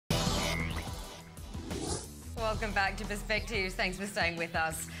welcome back to Perspectives. Thanks for staying with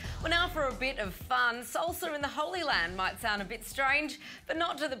us. Well, now for a bit of fun. Salsa in the Holy Land might sound a bit strange, but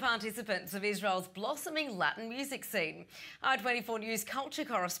not to the participants of Israel's blossoming Latin music scene. I24 News culture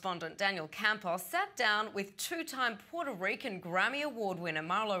correspondent Daniel Campos sat down with two-time Puerto Rican Grammy Award winner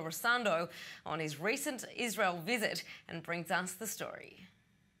MARLOW ROSADO on his recent Israel visit and brings us the story.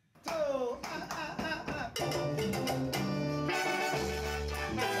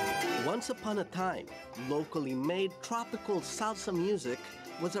 Once upon a time, locally made tropical salsa music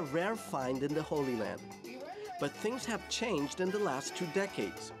was a rare find in the Holy Land. But things have changed in the last 2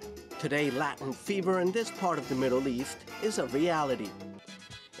 decades. Today, Latin fever in this part of the Middle East is a reality.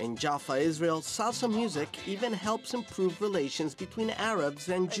 In Jaffa, Israel, salsa music even helps improve relations between Arabs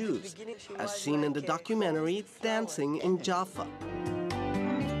and Jews, as seen in the documentary Dancing in Jaffa.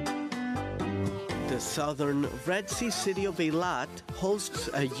 The southern Red Sea city of Eilat hosts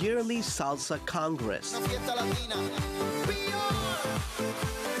a yearly salsa congress.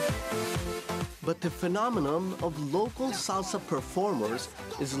 But the phenomenon of local salsa performers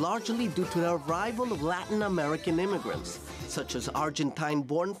is largely due to the arrival of Latin American immigrants, such as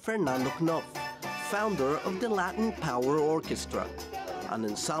Argentine-born Fernando Knopf, founder of the Latin Power Orchestra, an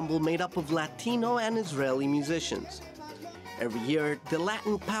ensemble made up of Latino and Israeli musicians. Every year, the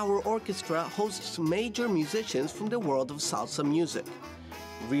Latin Power Orchestra hosts major musicians from the world of salsa music.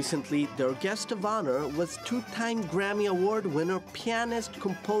 Recently, their guest of honor was two-time Grammy Award winner, pianist,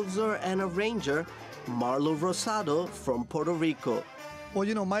 composer, and arranger MARLOW ROSADO from Puerto Rico. Well,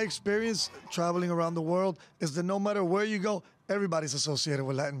 you know, my experience traveling around the world is that no matter where you go, everybody's associated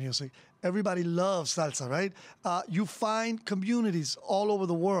with Latin music. Everybody loves salsa, right? You find communities all over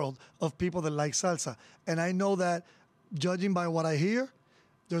the world of people that like salsa. And I know that, judging by what I hear,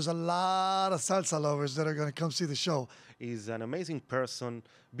 there's a lot of salsa lovers that are going to come see the show. He's an amazing person,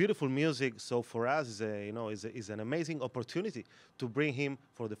 beautiful music. So for us, is an amazing opportunity to bring him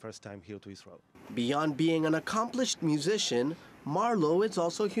for the first time here to Israel. Beyond being an accomplished musician, MARLOW is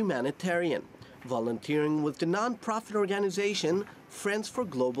also humanitarian, volunteering with the non-profit organization Friends for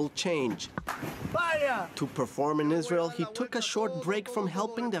Global Change. To perform in Israel, he took a short break from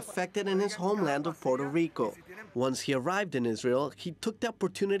helping the affected in his homeland of Puerto Rico. Once he arrived in Israel, he took the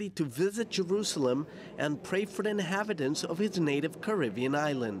opportunity to visit Jerusalem and pray for the inhabitants of his native Caribbean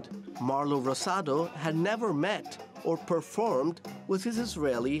island. MARLOW ROSADO had never met or performed with his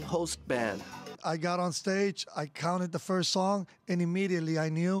Israeli host band. I got on stage, I counted the first song, and immediately I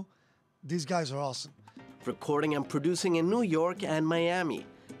knew these guys are awesome. Recording and producing in New York and Miami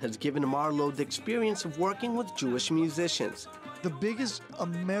has given MARLOW the experience of working with Jewish musicians. The biggest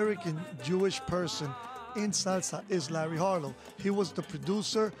American Jewish person in salsa is Larry Harlow. He was the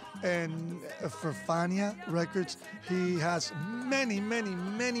producer and for Fania Records. He has many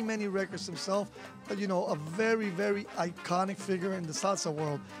records himself. You know, a very, very iconic figure in the salsa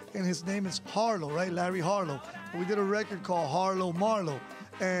world. And his name is Harlow, right? Larry Harlow. We did a record called Harlow Marlow.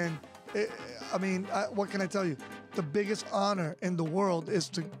 And what can I tell you? The biggest honor in the world is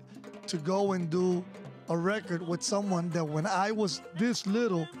to go and do a record with someone that when I was this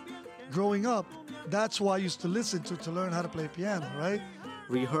little growing up, that's who I used to listen to learn how to play piano, right?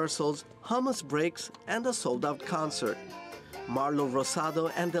 Rehearsals, hummus breaks, and a sold-out concert. MARLOW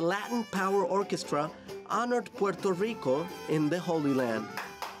ROSADO and the Latin Power Orchestra honored Puerto Rico in the Holy Land.